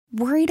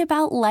Worried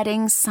about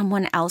letting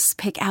someone else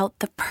pick out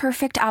the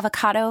perfect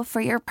avocado for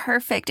your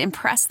perfect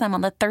impress them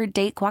on the third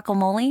date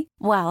guacamole?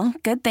 Well,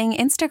 good thing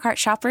Instacart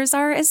shoppers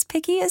are as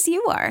picky as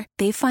you are.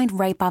 They find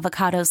ripe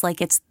avocados like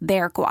it's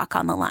their guac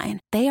on the line.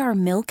 They are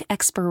milk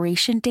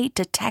expiration date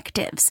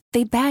detectives.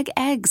 They bag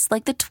eggs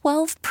like the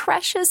 12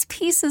 precious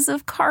pieces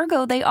of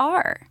cargo they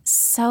are.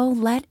 So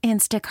let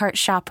Instacart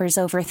shoppers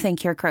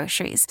overthink your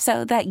groceries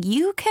so that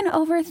you can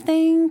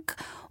overthink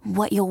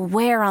what you'll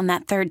wear on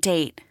that third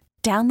date.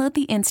 Download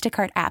the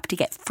Instacart app to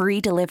get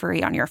free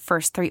delivery on your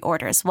first 3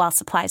 orders while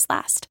supplies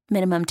last.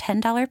 Minimum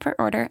 $10 per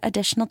order.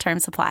 Additional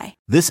terms apply.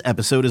 This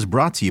episode is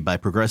brought to you by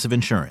Progressive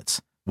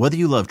Insurance. Whether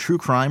you love true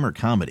crime or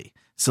comedy,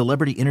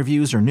 celebrity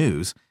interviews or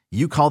news,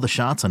 you call the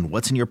shots on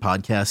what's in your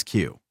podcast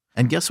queue.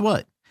 And guess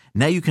what?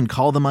 Now you can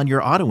call them on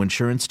your auto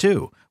insurance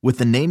too with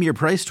the Name Your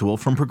Price tool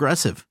from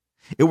Progressive.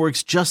 It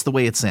works just the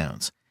way it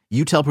sounds.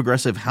 You tell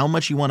Progressive how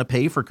much you want to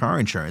pay for car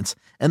insurance,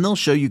 and they'll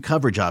show you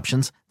coverage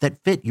options that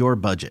fit your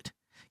budget.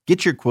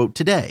 Get your quote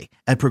today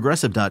at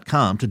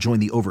Progressive.com to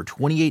join the over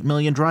 28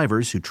 million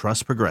drivers who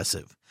trust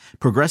Progressive.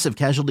 Progressive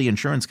Casualty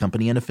Insurance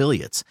Company and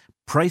Affiliates.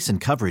 Price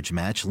and coverage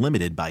match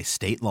limited by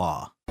state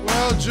law.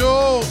 Well,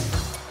 Joel,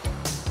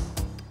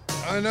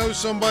 I know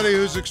somebody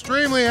who's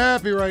extremely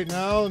happy right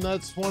now, and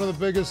that's one of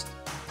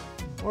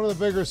the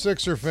bigger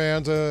Sixer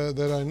fans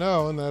that I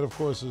know, and that, of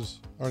course, is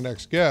our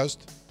next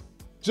guest,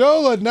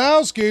 Joe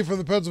Lodanosky from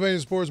the Pennsylvania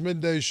Sports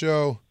Midday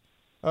Show.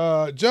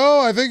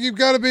 Joe, I think you've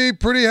got to be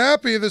pretty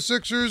happy the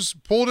Sixers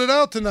pulled it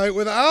out tonight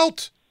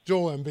without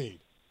Joel Embiid.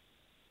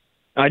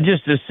 I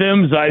just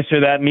assume,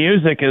 Zeiser, that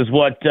music is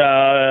what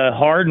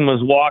Harden was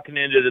walking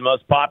into the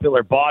most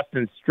popular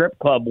Boston strip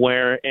club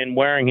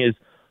wearing his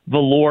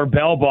velour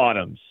bell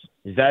bottoms.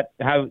 Is that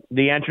how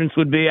the entrance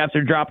would be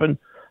after dropping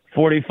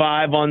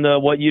 45 on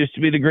what used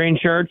to be the green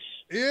shirts?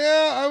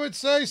 Yeah, I would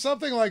say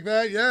something like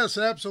that. Yes,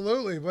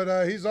 absolutely.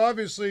 But he's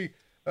obviously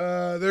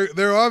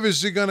they're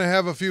obviously going to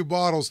have a few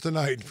bottles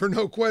tonight, for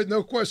no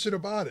question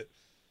about it.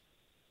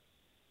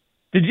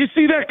 Did you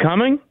see that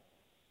coming?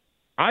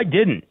 I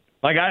didn't.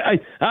 Like I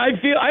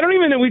feel I don't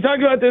even know. We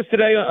talked about this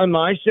today on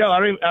my show. I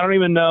don't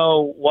even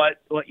know what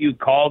you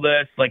call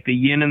this, like the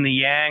yin and the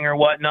yang or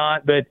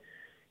whatnot. But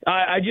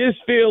I just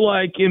feel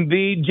like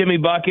Embiid, Jimmy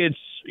Buckets,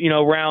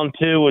 round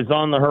 2 is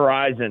on the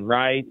horizon,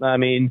 right? I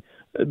mean,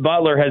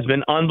 Butler has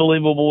been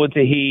unbelievable with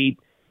the Heat.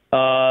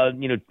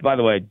 By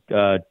the way,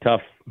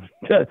 tough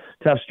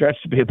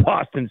stretch to be a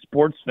Boston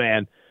sports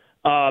fan.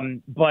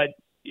 But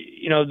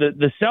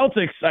the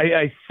Celtics,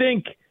 I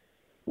think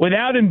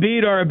without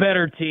Embiid are a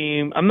better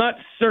team. I'm not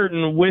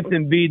certain with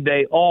Embiid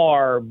they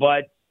are,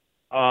 but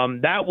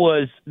you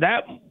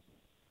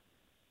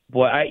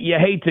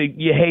hate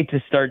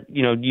to start,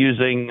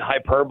 using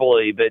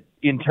hyperbole, but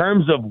in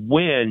terms of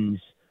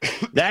wins,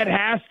 that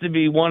has to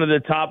be one of the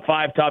top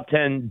 5, top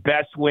 10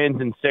 best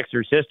wins in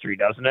Sixers history,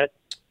 doesn't it?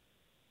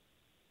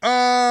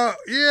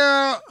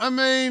 Yeah. I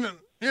mean,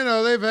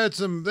 they've had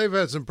some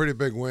pretty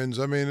big wins.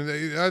 I mean,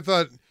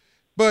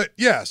 but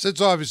yes, it's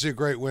obviously a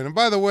great win. And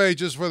by the way,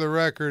 just for the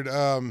record,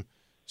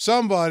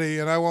 somebody,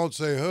 and I won't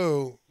say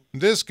who,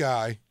 this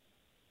guy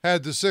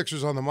had the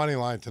Sixers on the money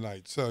line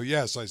tonight. So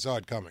yes, I saw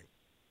it coming.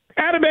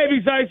 Atta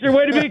baby, Zeiser.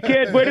 Way to be,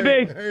 kid. Way to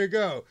be. There you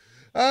go.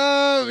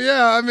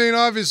 Yeah. I mean,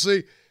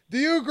 obviously. Do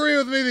you agree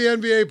with me the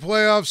NBA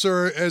playoffs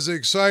are as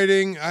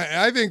exciting?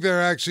 I think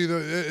they're actually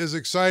as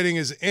exciting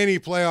as any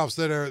playoffs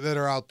that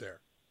are out there.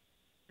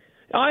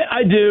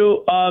 I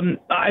do.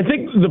 I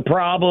think the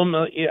problem,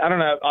 I don't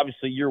know,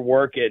 obviously you're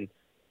working,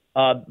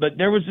 but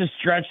there was a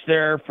stretch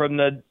there from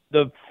the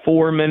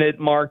 4-minute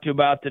mark to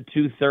about the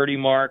 2:30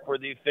 mark where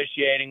the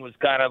officiating was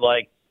kind of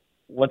like,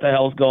 what the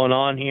hell's going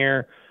on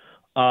here?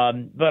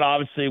 But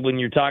obviously when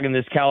you're talking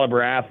this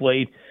caliber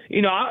athlete,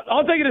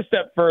 I'll take it a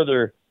step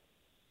further.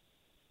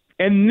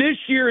 And this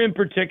year in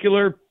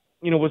particular,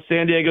 with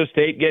San Diego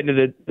State getting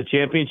to the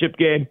championship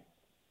game,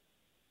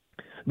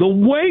 the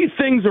way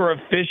things are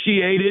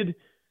officiated,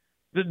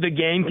 the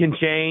game can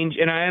change.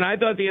 And I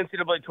thought the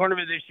NCAA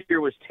tournament this year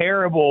was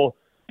terrible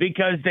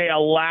because they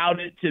allowed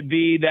it to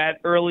be that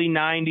early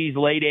 90s,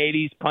 late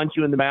 80s, punch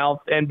you in the mouth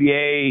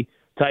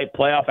NBA-type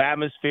playoff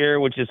atmosphere,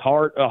 which is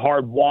a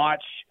hard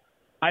watch.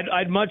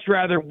 I'd much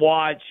rather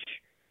watch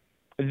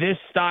this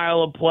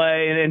style of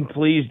play, and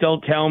please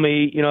don't tell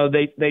me,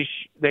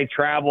 they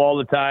travel all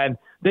the time.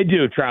 They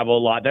do travel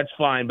a lot. That's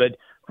fine. But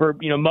for,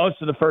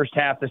 most of the first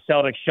half, the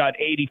Celtics shot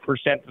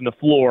 80% from the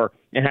floor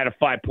and had a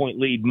 5-point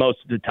lead most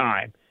of the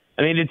time.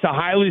 I mean, it's a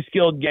highly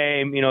skilled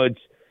game.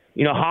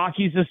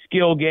 Hockey's a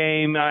skill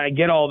game. I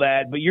get all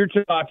that, but you're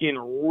talking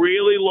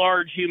really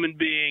large human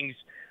beings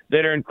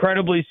that are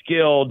incredibly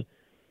skilled.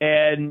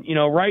 And,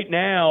 right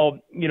now,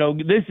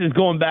 this is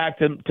going back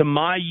to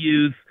my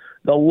youth,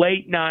 the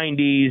late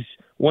 90s,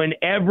 when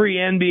every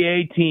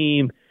NBA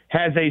team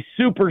has a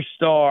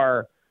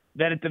superstar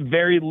that at the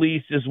very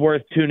least is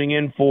worth tuning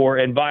in for,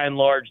 and by and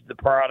large, the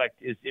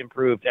product is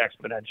improved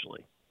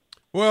exponentially.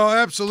 Well,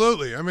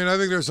 absolutely. I mean, I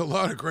think there's a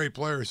lot of great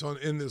players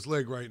in this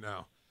league right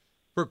now,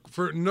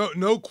 for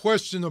no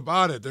question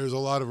about it, there's a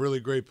lot of really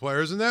great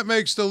players, and that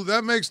makes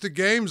the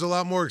games a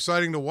lot more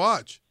exciting to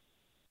watch.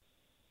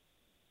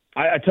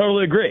 I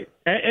totally agree.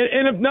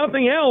 And if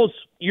nothing else,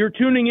 you're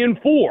tuning in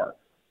for.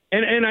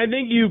 And I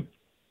think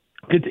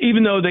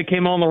even though they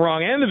came on the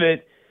wrong end of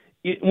it,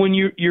 when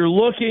you're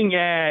looking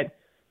at,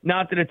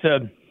 not that it's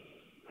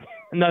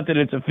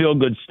a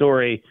feel-good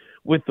story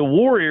with the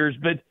Warriors,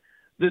 but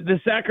the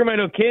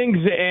Sacramento Kings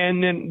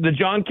and then the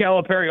John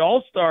Calipari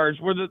All-Stars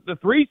were the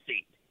 3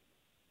 seed.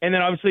 And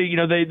then obviously,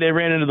 they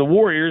ran into the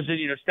Warriors, and,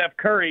 Steph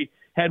Curry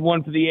had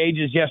one for the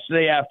ages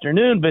yesterday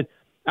afternoon. But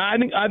I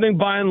think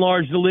by and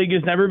large, the league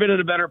has never been in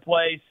a better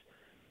place.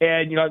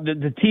 And,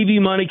 the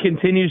TV money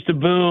continues to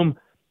boom.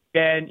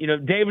 And,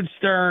 David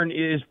Stern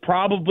is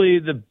probably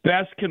the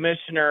best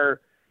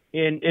commissioner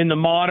in the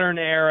modern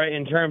era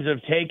in terms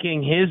of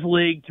taking his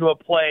league to a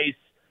place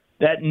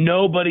that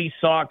nobody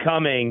saw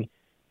coming.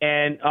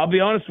 And I'll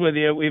be honest with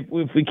you,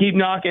 if we keep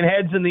knocking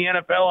heads in the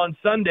NFL on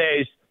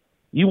Sundays,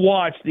 you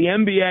watch, the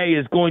NBA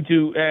is going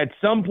to, at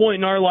some point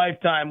in our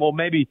lifetime, well,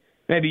 maybe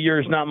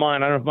yours, not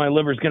mine. I don't know if my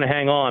liver's going to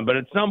hang on, but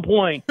at some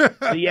point, the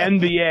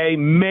NBA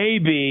may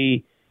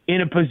be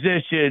in a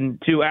position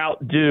to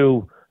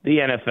outdo the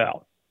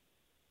NFL.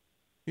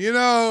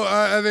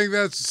 I think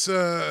that's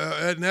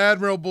an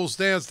admirable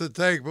stance to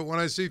take, but when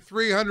I see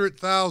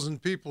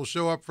 300,000 people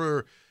show up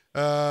for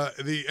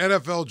the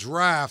NFL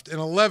draft and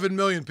 11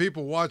 million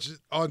people watch it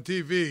on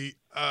TV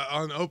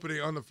on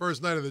the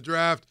first night of the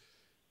draft,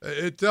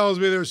 it tells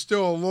me there's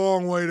still a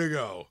long way to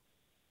go.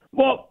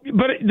 Well,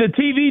 but the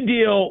TV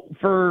deal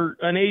for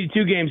an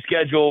 82-game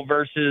schedule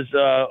versus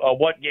a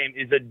what game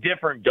is a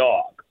different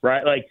dog,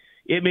 right? Like,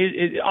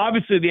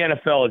 obviously the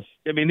NFL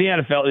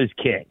is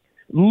king.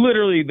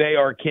 Literally, they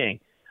are king.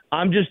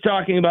 I'm just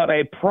talking about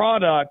a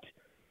product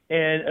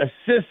and a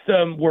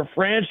system where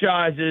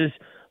franchises,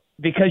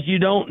 because you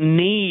don't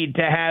need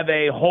to have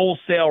a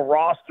wholesale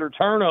roster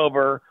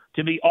turnover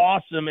to be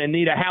awesome and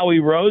need a Howie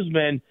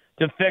Roseman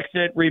to fix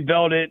it,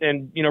 rebuild it,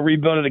 and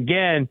rebuild it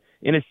again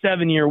in a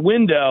 7-year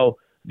window.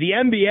 The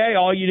NBA,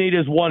 all you need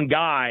is one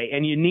guy,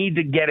 and you need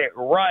to get it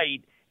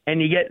right. And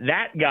you get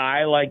that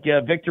guy like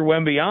Victor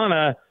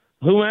Wembanyama.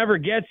 Whoever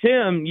gets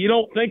him, you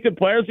don't think the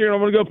players are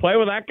going to go play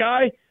with that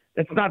guy?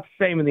 It's not the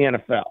same in the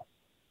NFL.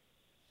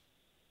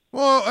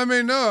 Well,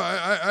 no,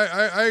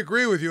 I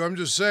agree with you. I'm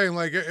just saying,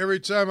 like, every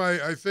time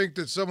I think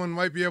that someone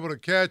might be able to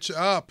catch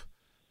up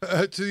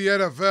to the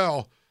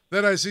NFL,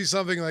 then I see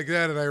something like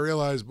that and I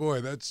realize,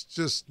 boy, that's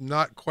just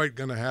not quite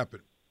going to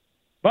happen.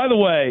 By the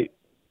way,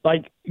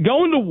 like,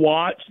 going to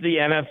watch the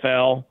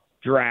NFL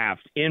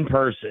draft in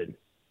person,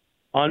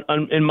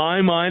 in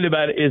my mind,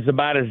 is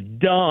about as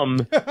dumb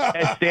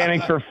as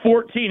standing for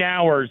 14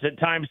 hours at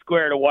Times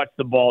Square to watch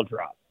the ball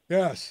drop.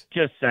 Yes.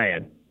 Just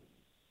saying.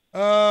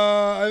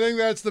 I think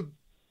that's the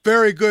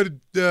very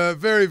good,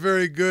 very,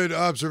 very good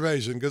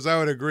observation, because I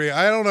would agree.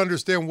 I don't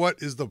understand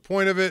what is the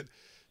point of it.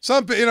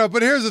 But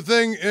here's the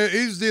thing.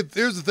 Here's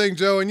the thing,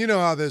 Joe, and you know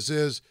how this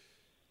is.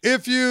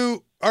 If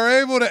you are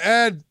able to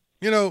add,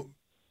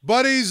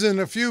 buddies and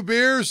a few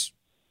beers,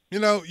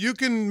 you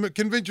can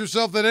convince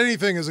yourself that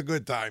anything is a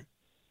good time.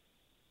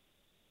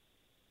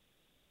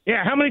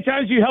 Yeah, how many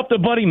times do you helped a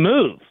buddy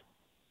move?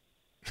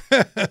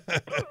 Got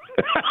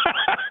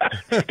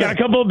a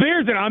couple of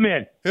beers and I'm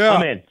in. Yeah.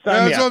 I'm in.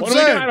 Sign me up. What I'm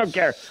saying. I don't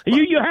care.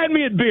 You had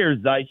me at beers,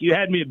 Dice. You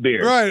had me at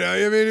beers. Right.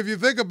 If you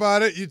think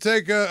about it, you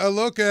take a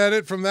look at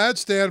it from that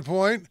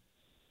standpoint.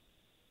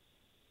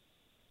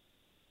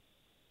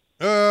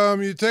 Look,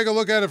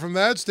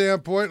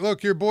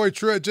 your boy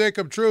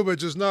Jacob Trouba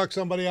just knocked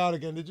somebody out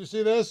again. Did you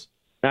see this?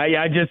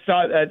 Yeah, I just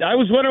saw that. I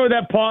was wondering what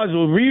that pause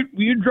was. Were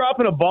you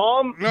dropping a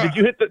bomb? No. Did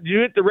you hit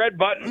the red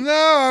button? No,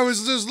 I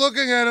was just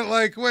looking at it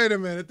like, wait a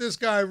minute, this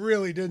guy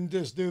really didn't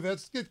just do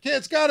that.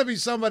 It's got to be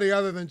somebody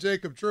other than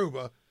Jacob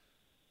Trouba,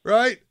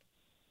 right?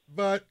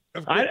 But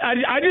of course,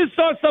 I just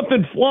saw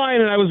something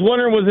flying, and I was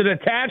wondering, was it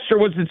attached or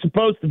was it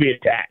supposed to be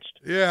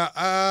attached? Yeah,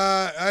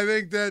 I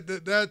think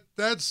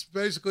that's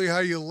basically how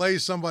you lay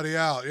somebody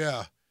out.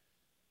 Yeah,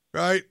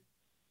 right.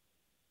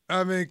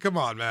 Come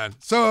on, man.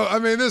 So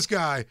this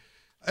guy.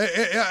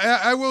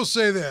 I will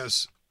say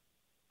this.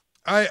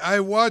 I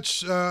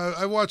watch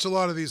a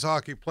lot of these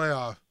hockey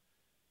playoff.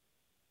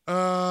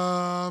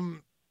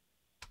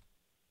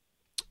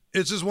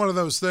 It's just one of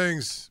those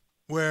things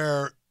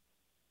where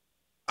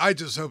I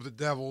just hope the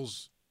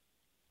Devils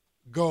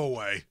go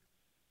away.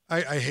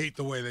 I hate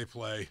the way they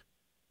play.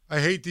 I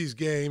hate these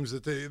games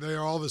that they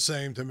are all the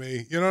same to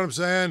me. You know what I'm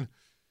saying?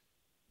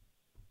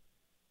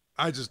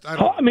 You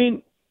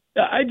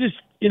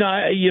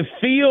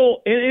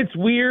feel it's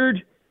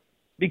weird.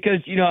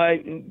 Because,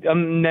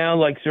 I'm now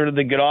like sort of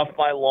the get off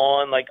my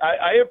lawn. Like,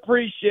 I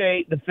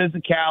appreciate the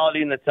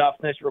physicality and the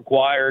toughness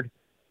required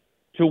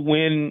to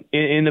win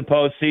in the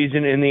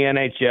postseason in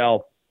the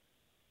NHL.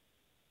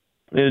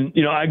 And,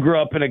 I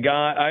grew up as a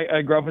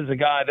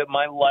guy that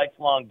my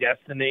lifelong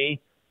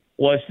destiny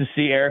was to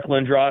see Eric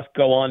Lindros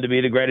go on to be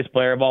the greatest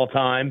player of all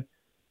time.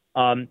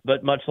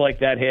 But much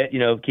like that hit,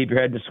 keep your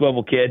head in the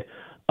swivel, kid.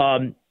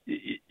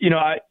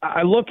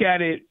 I look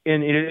at it,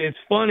 and it's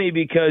funny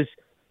because,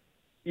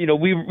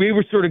 we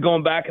were sort of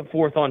going back and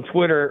forth on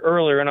Twitter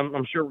earlier, and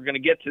I'm sure we're going to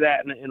get to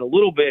that in a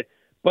little bit.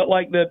 But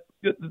like the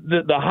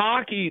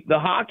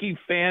hockey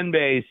fan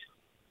base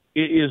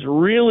is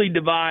really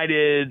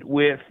divided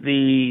with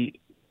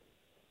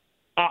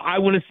I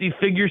want to see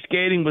figure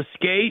skating with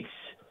skates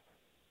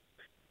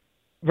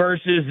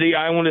versus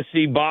I want to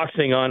see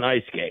boxing on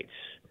ice skates.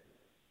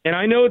 And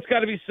I know it's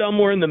got to be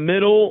somewhere in the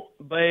middle,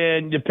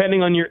 but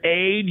depending on your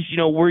age,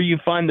 where you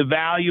find the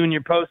value in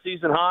your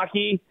postseason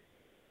hockey,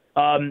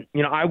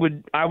 I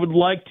would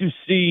like to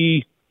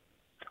see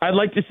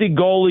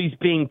goalies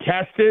being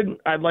tested.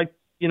 I'd like,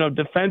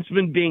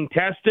 defensemen being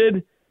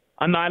tested.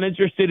 I'm not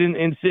interested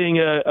in seeing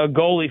a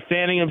goalie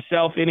fanning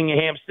himself eating a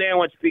ham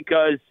sandwich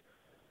because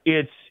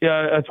it's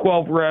a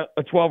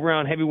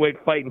 12-round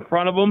heavyweight fight in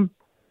front of him.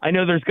 I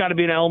know there's got to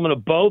be an element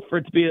of both for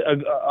it to be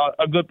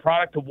a good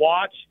product to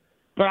watch.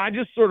 But I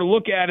just sort of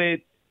look at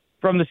it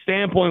from the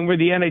standpoint where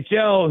the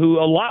NHL, who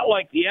a lot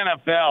like the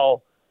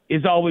NFL,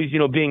 is always,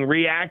 being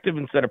reactive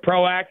instead of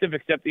proactive,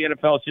 except the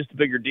NFL is just a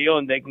bigger deal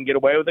and they can get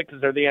away with it because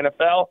they're the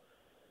NFL.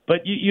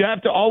 But you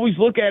have to always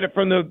look at it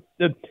from the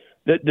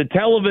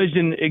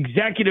television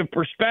executive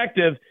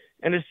perspective,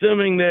 and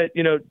assuming that,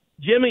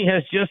 Jimmy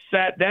has just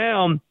sat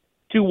down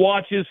to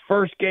watch his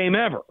first game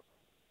ever,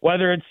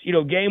 whether it's,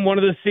 game one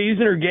of the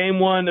season or game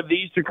one of the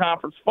Eastern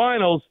Conference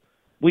Finals.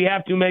 We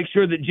have to make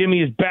sure that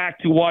Jimmy is back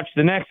to watch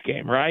the next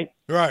game, right?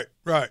 Right.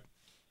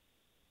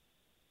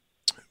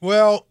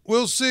 Well,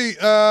 we'll see.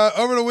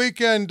 Over the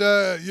weekend,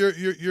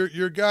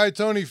 your guy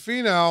Tony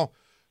Finau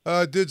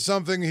did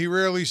something he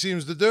rarely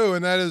seems to do,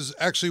 and that is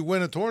actually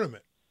win a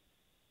tournament.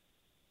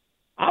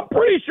 I'm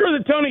pretty sure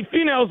that Tony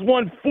Finau's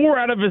won 4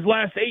 out of his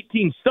last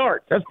 18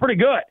 starts. That's pretty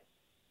good.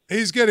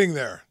 He's getting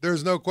there.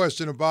 There's no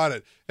question about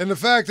it. And the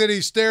fact that he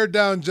stared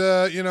down,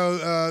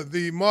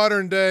 the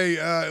modern day,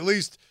 at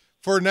least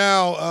for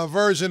now,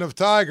 version of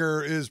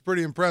Tiger is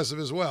pretty impressive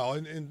as well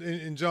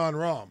in Jon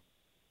Rahm.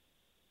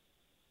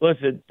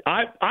 Listen,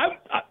 I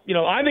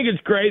think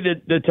it's great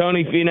that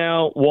Tony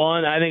Finau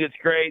won. I think it's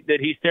great that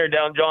he stared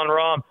down Jon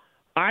Rahm.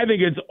 I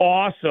think it's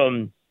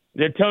awesome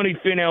that Tony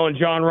Finau and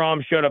Jon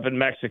Rahm showed up in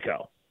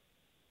Mexico.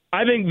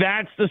 I think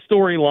that's the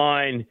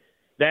storyline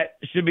that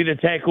should be the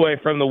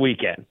takeaway from the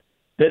weekend.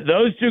 That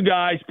those two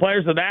guys,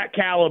 players of that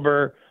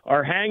caliber,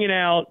 are hanging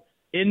out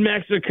in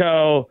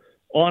Mexico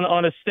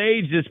on a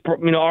stage that's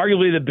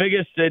arguably the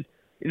biggest that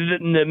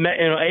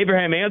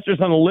Abraham Answers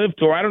on the LIV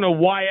Tour. I don't know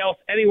why else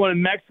anyone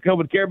in Mexico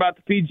would care about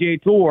the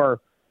PGA Tour.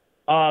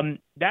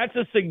 That's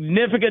a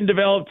significant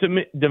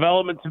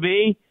development to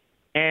me,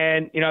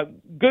 and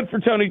good for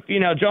Tony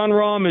Finau. Jon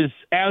Rahm is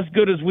as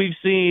good as we've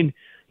seen.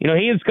 He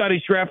and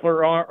Scotty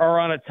Scheffler are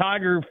on a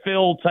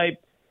Tiger-Phil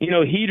type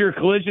heater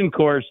collision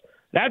course.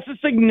 That's a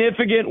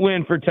significant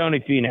win for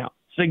Tony Finau.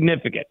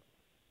 Significant.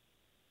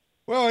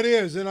 Well, it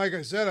is, and like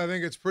I said, I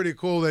think it's pretty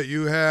cool that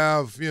you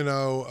have,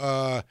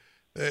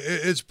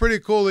 it's pretty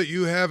cool that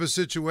you have a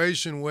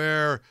situation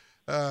where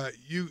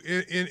you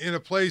in a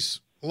place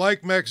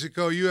like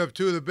Mexico, you have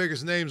two of the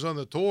biggest names on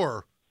the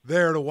tour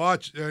there to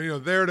watch,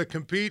 there to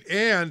compete,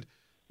 and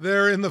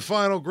they're in the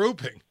final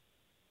grouping.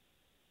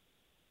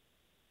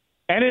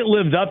 And it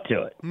lived up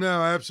to it.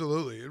 No,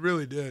 absolutely, it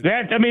really did.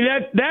 That's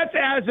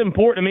as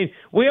important. I mean,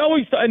 we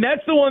always, and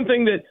that's the one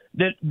thing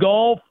that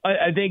golf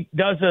I think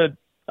does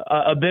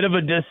a bit of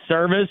a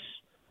disservice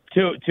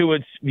to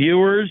its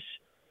viewers,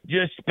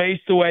 just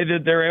based the way that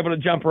they're able to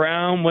jump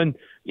around. When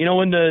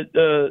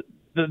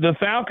the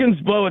Falcons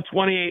blow a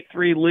 28-3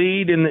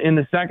 lead in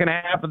the second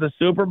half of the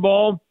Super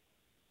Bowl,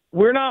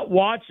 we're not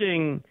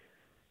watching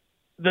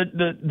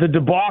the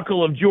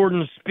debacle of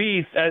Jordan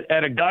Spieth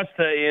at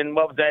Augusta in,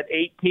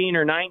 18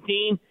 or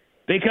 19,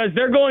 because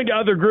they're going to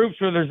other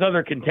groups where there's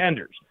other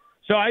contenders.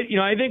 So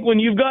I think when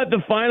you've got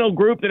the final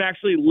group that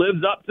actually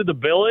lives up to the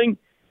billing,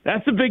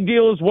 that's a big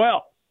deal as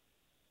well.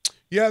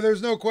 Yeah,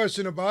 there's no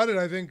question about it.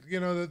 I think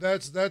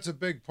that's a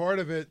big part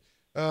of it.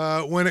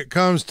 When it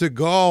comes to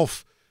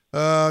golf,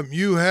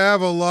 you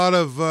have a lot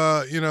of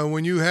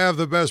when you have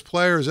the best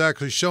players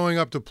actually showing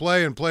up to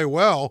play and play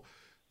well.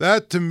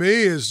 That, to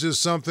me, is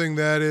just something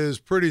that is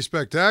pretty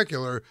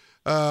spectacular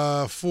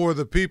for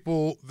the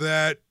people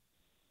that,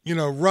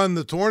 run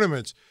the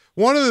tournaments.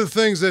 One of the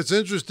things that's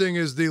interesting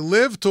is the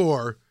LIV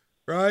Tour,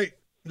 right?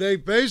 They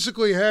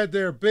basically had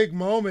their big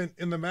moment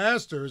in the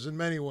Masters in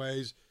many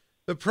ways.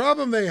 The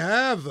problem they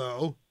have,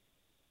 though,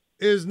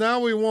 is now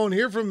we won't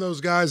hear from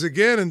those guys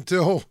again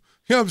until,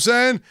 you know what I'm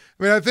saying?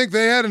 I mean, I think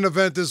they had an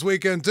event this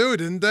weekend, too,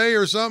 didn't they,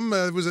 or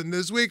something? Was it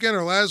this weekend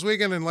or last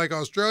weekend in,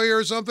 Australia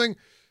or something?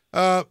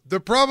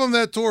 The problem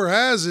that tour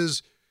has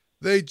is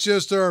they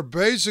just are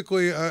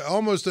basically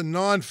almost a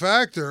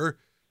non-factor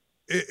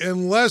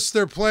unless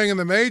they're playing in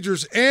the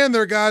majors and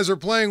their guys are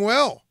playing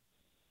well.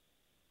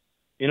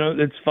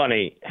 It's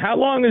funny. How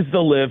long has the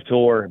LIV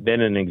Tour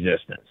been in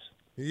existence?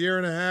 A year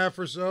and a half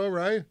or so,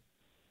 right?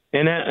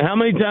 And how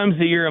many times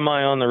a year am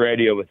I on the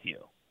radio with you?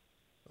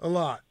 A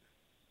lot.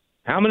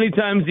 How many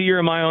times a year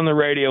am I on the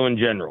radio in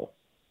general?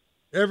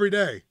 Every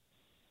day.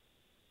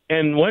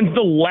 And when's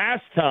the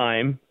last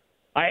time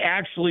I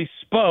actually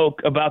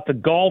spoke about the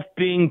golf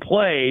being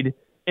played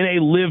in a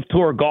Live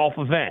Tour golf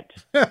event?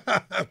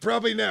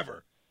 Probably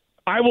never.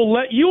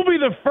 You'll be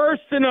the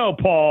first to know,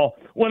 Paul,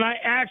 when I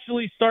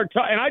actually start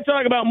talking. And I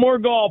talk about more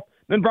golf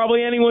than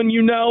probably anyone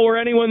you know or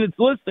anyone that's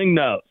listening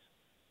knows.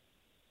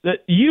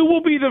 That you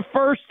will be the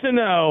first to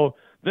know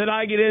that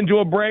I get into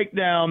a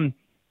breakdown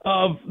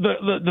of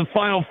the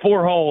final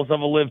 4 holes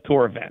of a Live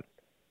Tour event.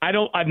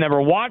 I've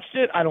never watched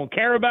it. I don't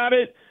care about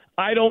it.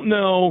 I don't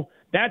know.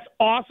 That's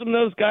awesome.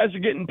 Those guys are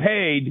getting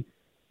paid.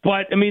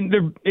 But, I mean,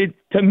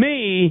 to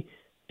me,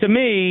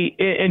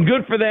 and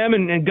good for them,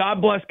 and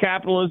God bless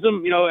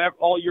capitalism.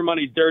 All your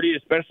money's dirty,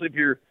 especially if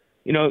you're,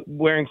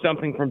 wearing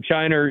something from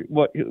China.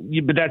 But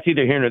that's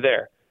either here or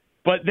there.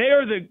 But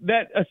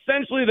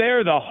essentially they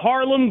are the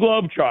Harlem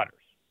Globetrotters.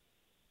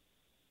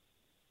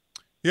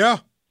 Yeah,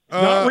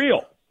 not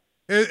real.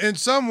 In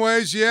some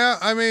ways, yeah.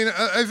 I mean,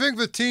 I think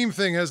the team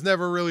thing has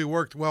never really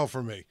worked well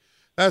for me.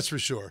 That's for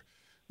sure.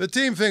 The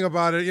team thing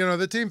about it,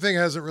 the team thing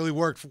hasn't really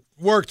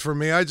worked for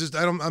me. I just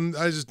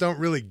don't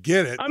really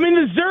get it. I mean,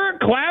 the Zurich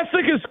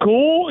Classic is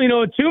cool,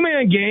 a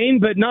 2-man game,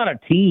 but not a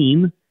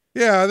team.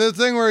 Yeah, the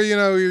thing where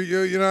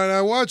and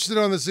I watched it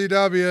on the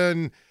CW,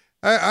 and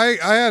I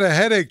had a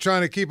headache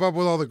trying to keep up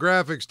with all the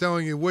graphics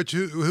telling you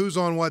who's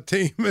on what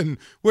team and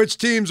which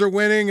teams are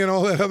winning and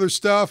all that other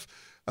stuff.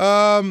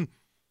 So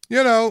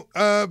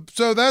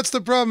that's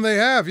the problem they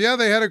have. Yeah,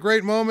 they had a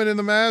great moment in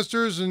the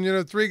Masters,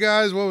 and 3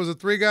 guys. What was it?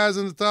 3 guys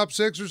in the top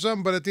 6 or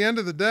something. But at the end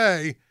of the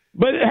day,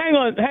 but hang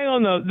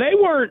on though, they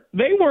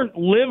weren't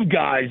live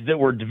guys that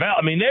were developed.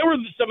 I mean, they were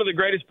some of the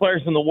greatest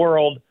players in the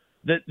world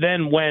that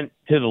then went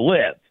to the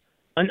live.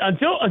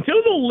 Until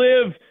the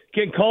live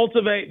can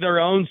cultivate their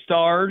own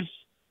stars.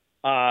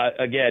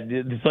 Again,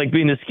 it's like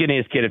being the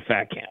skinniest kid at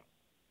fat camp.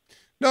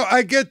 No,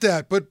 I get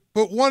that, but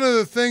one of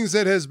the things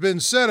that has been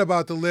said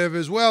about the live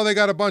is, well, they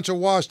got a bunch of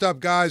washed up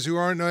guys who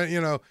aren't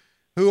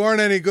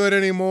any good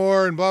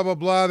anymore, and blah blah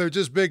blah. They're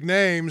just big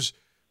names.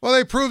 Well,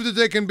 they proved that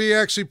they can be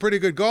actually pretty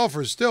good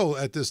golfers still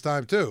at this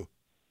time too.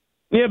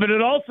 Yeah, but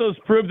it also has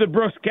proved that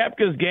Brooks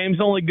Koepka's game's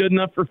only good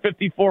enough for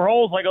 54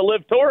 holes like a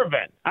Live Tour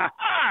event. Ha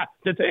ha!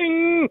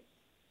 Ta-ting!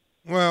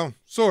 Well,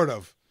 sort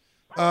of.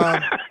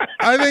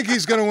 I think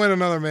he's going to win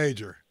another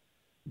major.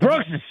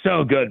 Brooks is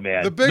so good,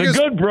 man. The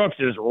good Brooks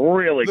is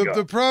really good.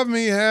 The problem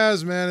he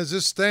has, man, is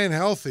just staying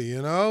healthy.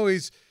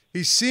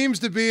 He seems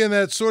to be in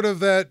that sort of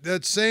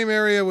that same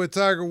area with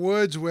Tiger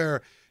Woods,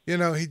 where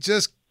he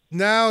just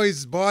now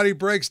his body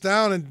breaks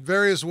down in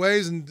various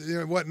ways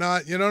and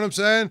whatnot. You know what I'm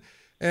saying?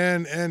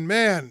 And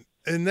man,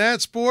 in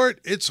that sport,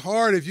 it's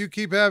hard if you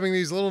keep having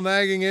these little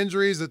nagging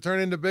injuries that turn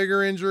into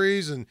bigger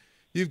injuries, and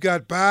you've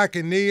got back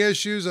and knee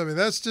issues. I mean,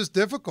 that's just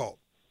difficult.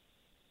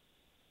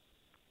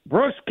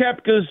 Brooks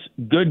Koepka's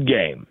good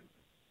game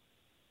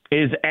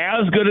is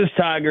as good as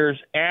Tiger's,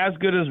 as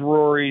good as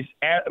Rory's.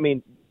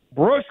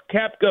 Brooks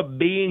Koepka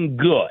being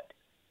good.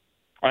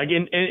 Like,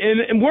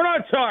 and we're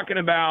not talking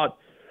about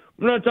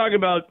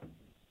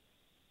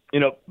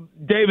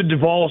David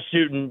Duval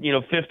shooting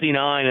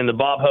 59 in the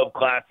Bob Hope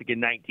Classic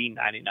in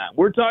 1999.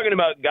 We're talking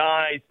about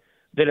guys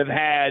that have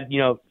had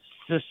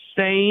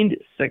sustained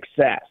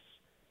success.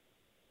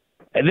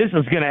 And this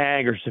is going to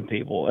anger some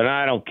people, and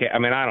I don't care.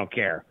 I don't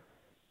care.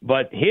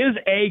 But his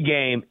A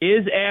game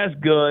is as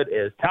good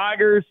as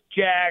Tiger's,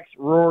 Jack's,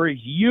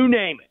 Rory's, you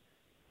name it.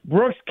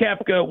 Brooks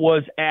Koepka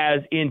was as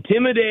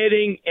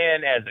intimidating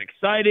and as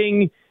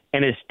exciting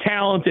and as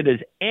talented as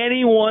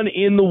anyone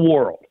in the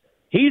world.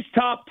 He's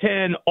top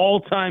 10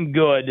 all-time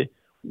good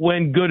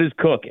when good is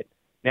cooking.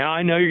 Now,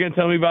 I know you're going to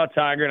tell me about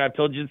Tiger, and I've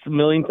told you this a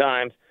million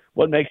times.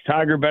 What makes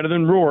Tiger better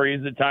than Rory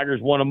is that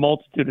Tiger's won a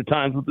multitude of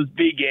times with his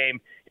B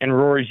game, and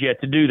Rory's yet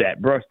to do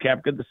that. Brooks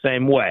Koepka the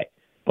same way.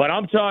 But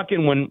I'm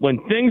talking when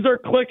things are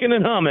clicking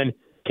and humming,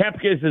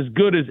 Koepka is as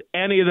good as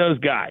any of those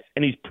guys,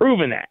 and he's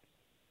proven that.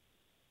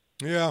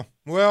 Yeah,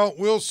 well,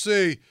 we'll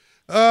see.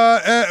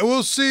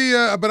 We'll see,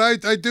 but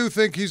I do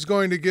think he's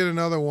going to get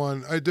another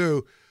one. I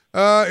do.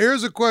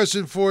 Here's a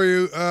question for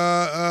you.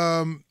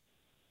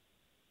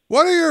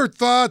 What are your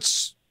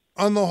thoughts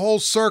on the whole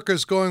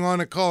circus going on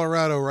in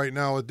Colorado right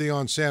now with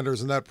Deion Sanders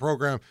and that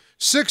program?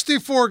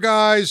 64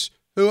 guys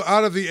who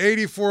out of the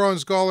 84 on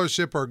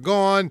scholarship are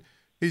gone.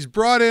 He's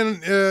brought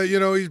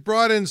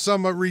in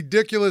some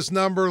ridiculous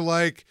number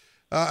like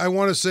I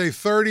want to say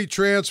 30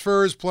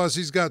 transfers, plus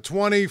he's got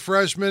 20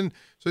 freshmen.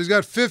 So he's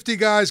got 50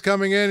 guys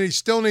coming in. He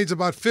still needs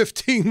about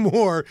 15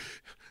 more.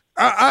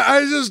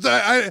 I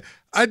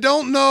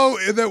don't know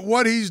that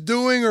what he's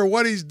doing or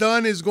what he's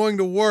done is going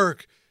to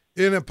work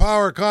in a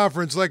power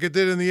conference like it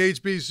did in the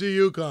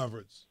HBCU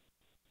conference.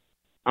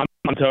 I'm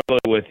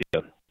totally with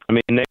you. I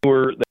mean, they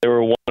were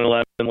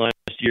 111 last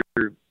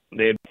year.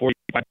 They had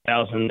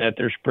 45,000 at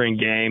their spring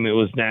game. It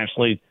was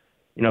nationally,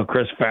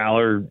 Chris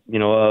Fowler,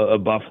 a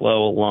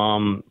Buffalo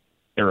alum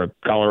or a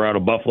Colorado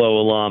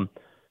Buffalo alum.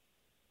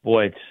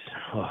 Boy,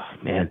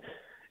 man.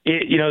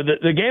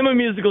 The game of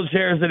musical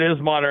chairs that is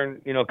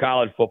modern,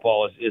 college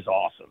football is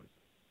awesome.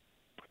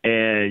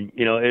 And,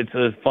 it's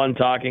a fun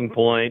talking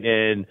point.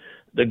 And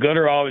The good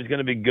are always going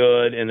to be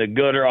good, and the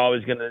good are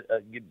always going to,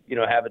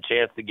 have a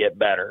chance to get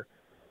better.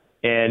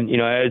 And,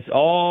 as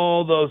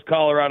all those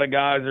Colorado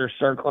guys are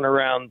circling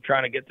around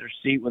trying to get their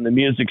seat when the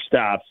music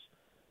stops,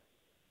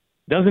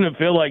 doesn't it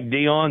feel like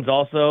Deion's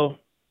also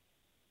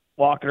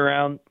walking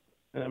around?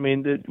 I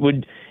mean,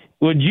 would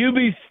you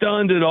be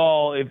stunned at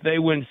all if they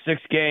win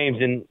 6 games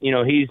and,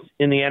 he's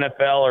in the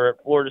NFL or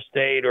at Florida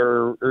State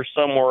or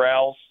somewhere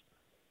else,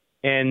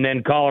 and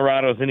then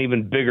Colorado's an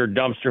even bigger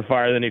dumpster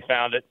fire than he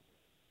found it?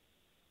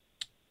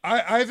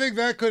 I think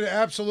that could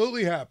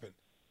absolutely happen.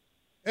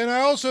 And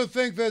I also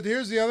think that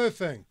here's the other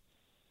thing.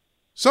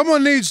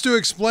 Someone needs to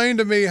explain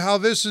to me how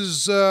this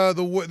is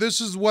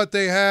this is what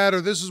they had,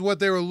 or this is what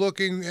they were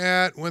looking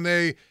at when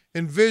they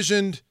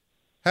envisioned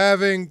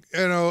having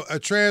a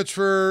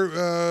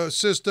transfer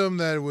system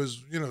that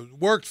was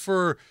worked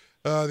for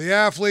the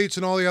athletes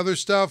and all the other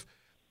stuff.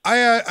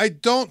 I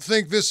don't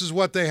think this is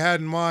what they had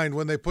in mind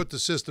when they put the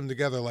system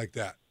together like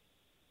that.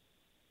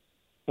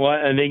 Well,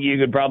 I think you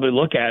could probably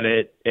look at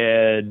it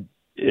and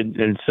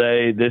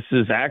say this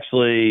is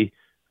actually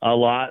a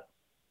lot,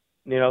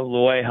 the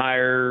way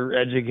higher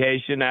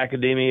education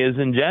academia is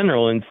in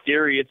general. In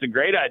theory, it's a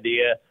great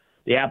idea.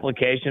 The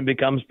application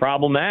becomes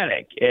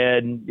problematic,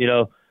 and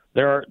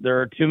there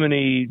are too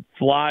many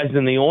flies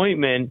in the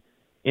ointment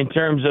in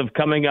terms of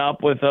coming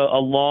up with a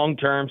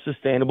long-term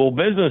sustainable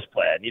business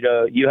plan.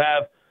 You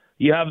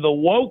have the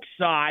woke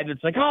side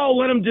that's like, oh,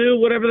 let them do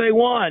whatever they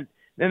want.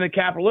 Then the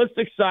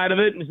capitalistic side of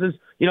it and says,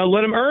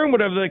 let them earn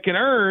whatever they can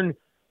earn.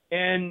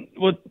 And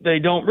what they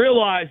don't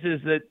realize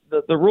is that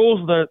the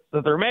rules that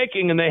they're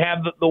making, and they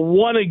have the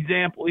one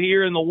example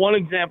here and the one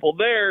example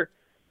there,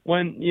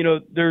 when,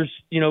 there's,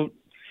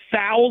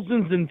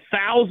 thousands and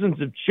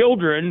thousands of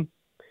children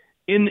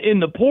in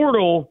the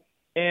portal,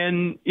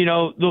 and,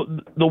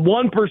 the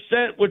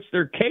 1% which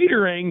they're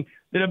catering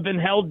that have been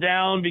held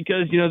down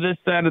because, this,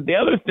 that, and the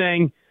other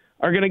thing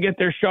are going to get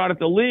their shot at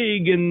the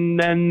league. And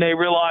then they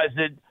realize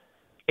that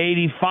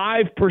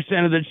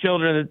 85% of the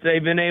children that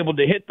they've been able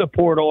to hit the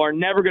portal are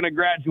never going to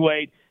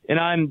graduate. And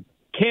I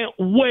can't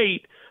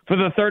wait for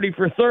the 30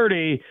 for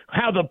 30,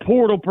 how the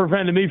portal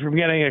prevented me from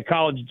getting a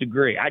college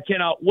degree. I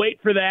cannot wait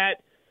for that.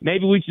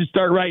 Maybe we should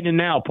start writing it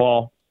now,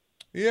 Paul.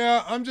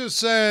 Yeah, I'm just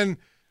saying,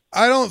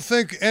 I don't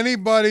think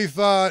anybody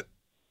thought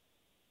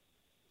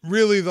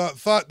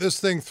this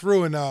thing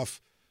through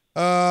enough.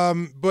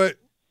 But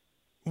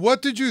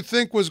what did you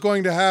think was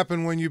going to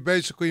happen when you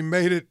basically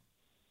made it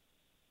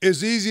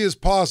as easy as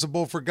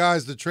possible for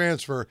guys to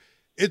transfer?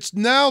 It's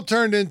now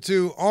turned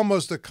into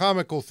almost a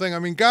comical thing. I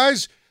mean,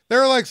 guys,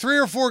 there are like 3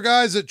 or 4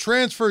 guys that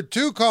transferred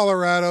to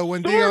Colorado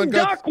when Deion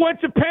Duck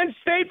went to Penn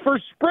State for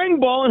spring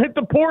ball and hit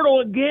the portal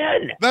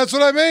again. That's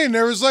what I mean.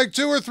 There was like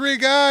 2 or 3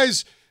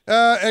 guys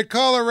at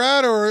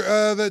Colorado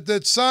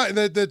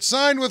that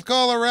signed with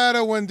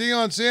Colorado when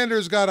Deion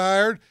Sanders got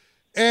hired,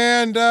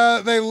 and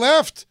they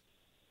left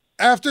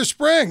after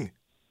spring.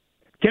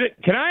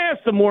 Can I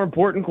ask the more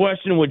important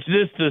question, which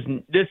this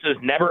is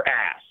never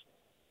asked?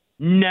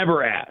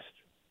 Never asked.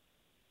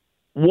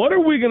 What are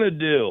we going to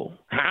do?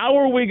 How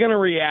are we going to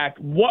react?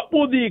 What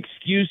will the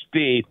excuse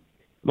be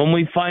when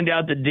we find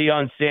out that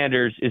Deion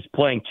Sanders is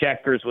playing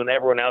checkers when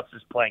everyone else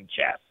is playing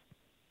chess?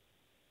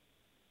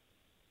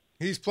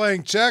 He's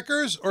playing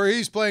checkers or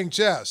he's playing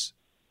chess?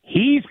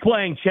 He's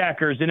playing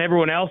checkers and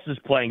everyone else is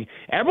playing.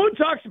 Everyone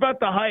talks about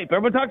the hype.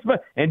 Everyone talks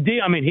about – and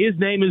his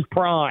name is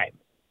Prime.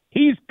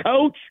 He's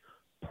Coach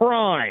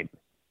Prime.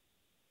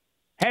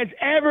 Has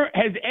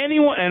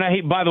anyone –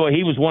 and by the way,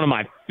 he was one of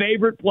my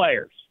favorite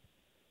players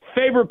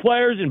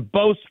in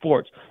both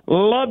sports.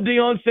 Love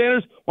Deion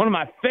Sanders, one of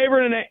my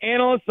favorite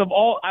analysts of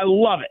all. I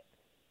love it.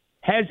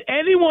 Has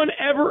anyone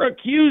ever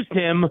accused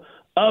him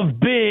of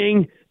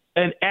being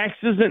an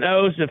X's and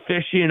O's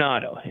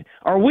aficionado?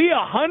 Are we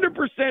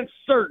 100%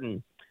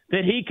 certain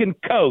that he can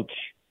coach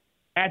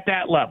at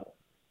that level?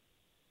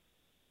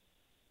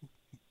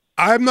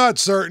 I'm not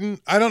certain.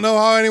 I don't know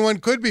how anyone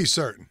could be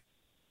certain.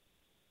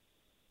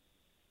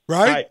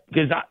 Right?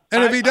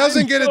 And if he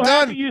doesn't get it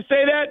done, you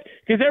say that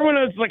because everyone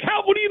is like,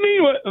 "How? What do you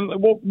mean?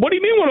 What do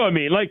you mean? What do I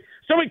mean?" Like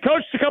somebody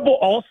coached a couple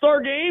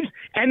All-Star games,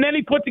 and then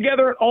he put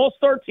together an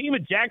All-Star team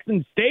at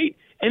Jackson State,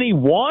 and he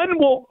won.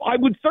 Well, I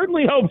would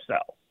certainly hope so.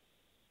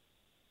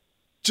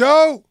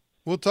 Joe,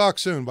 we'll talk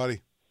soon,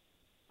 buddy.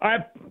 All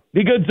right,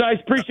 be good, Zeiss.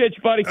 Appreciate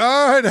you, buddy.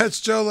 All right,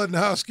 that's Joe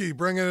Lodanosky,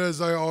 bringing it as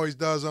I always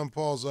does on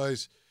Paul's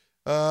Ice.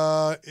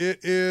 It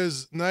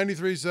is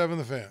 93.7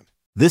 The Fan.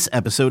 This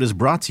episode is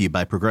brought to you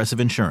by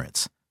Progressive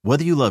Insurance.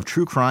 Whether you love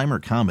true crime or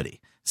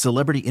comedy,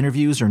 celebrity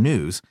interviews or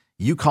news,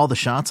 you call the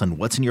shots on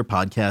what's in your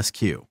podcast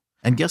queue.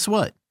 And guess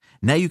what?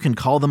 Now you can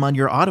call them on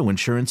your auto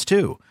insurance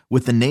too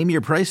with the Name Your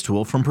Price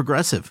tool from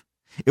Progressive.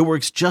 It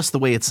works just the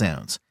way it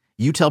sounds.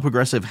 You tell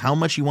Progressive how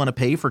much you want to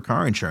pay for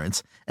car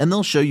insurance, and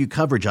they'll show you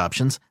coverage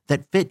options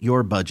that fit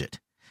your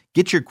budget.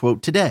 Get your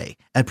quote today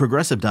at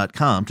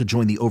Progressive.com to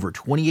join the over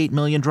 28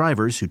 million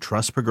drivers who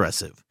trust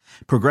Progressive.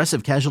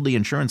 Progressive Casualty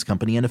Insurance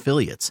Company and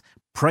Affiliates.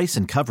 Price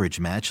and coverage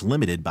match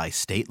limited by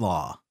state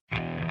law.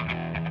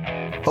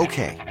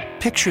 Okay,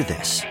 picture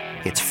this.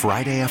 It's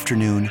Friday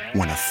afternoon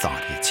when a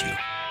thought hits you.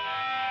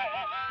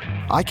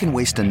 I can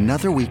waste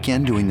another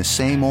weekend doing the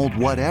same old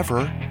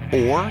whatever,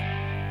 or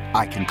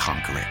I can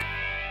conquer it.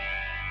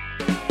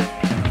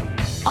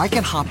 I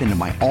can hop into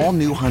my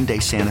all-new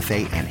Hyundai Santa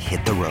Fe and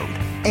hit the road.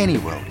 Any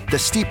road. The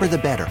steeper, the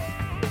better.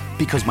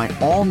 Because my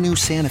all-new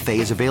Santa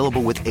Fe is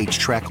available with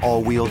H-Track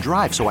all-wheel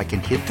drive, so I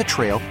can hit the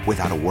trail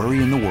without a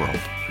worry in the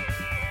world.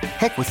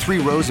 Heck, with 3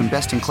 rows and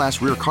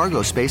best-in-class rear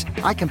cargo space,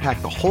 I can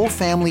pack the whole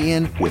family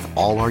in with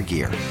all our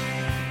gear.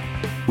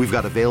 We've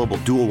got available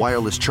dual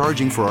wireless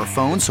charging for our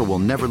phones, so we'll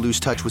never lose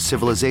touch with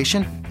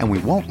civilization, and we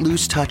won't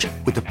lose touch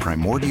with the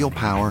primordial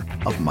power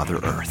of Mother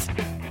Earth.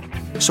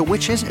 So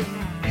which is it?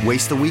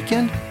 Waste the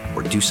weekend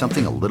or do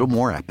something a little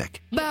more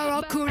epic?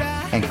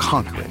 And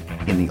conquer it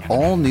in the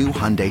all-new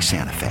Hyundai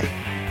Santa Fe.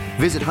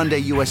 Visit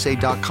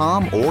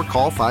HyundaiUSA.com or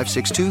call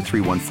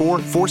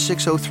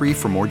 562-314-4603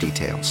 for more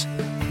details.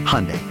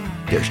 Hyundai,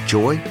 there's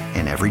joy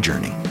in every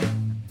journey.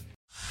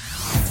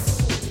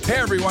 Hey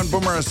everyone,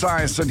 Boomer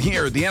Esiason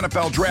here. The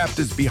NFL Draft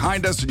is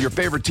behind us and your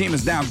favorite team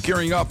is now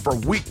gearing up for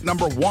week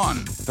number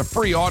 1. The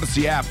free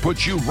Odyssey app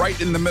puts you right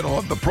in the middle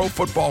of the pro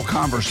football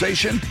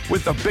conversation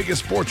with the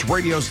biggest sports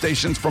radio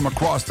stations from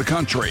across the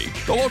country.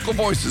 The local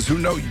voices who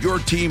know your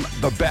team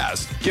the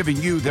best, giving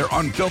you their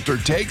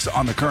unfiltered takes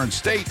on the current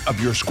state of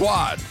your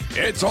squad.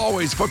 It's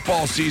always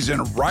football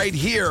season right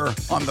here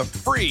on the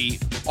free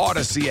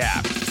Odyssey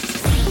app.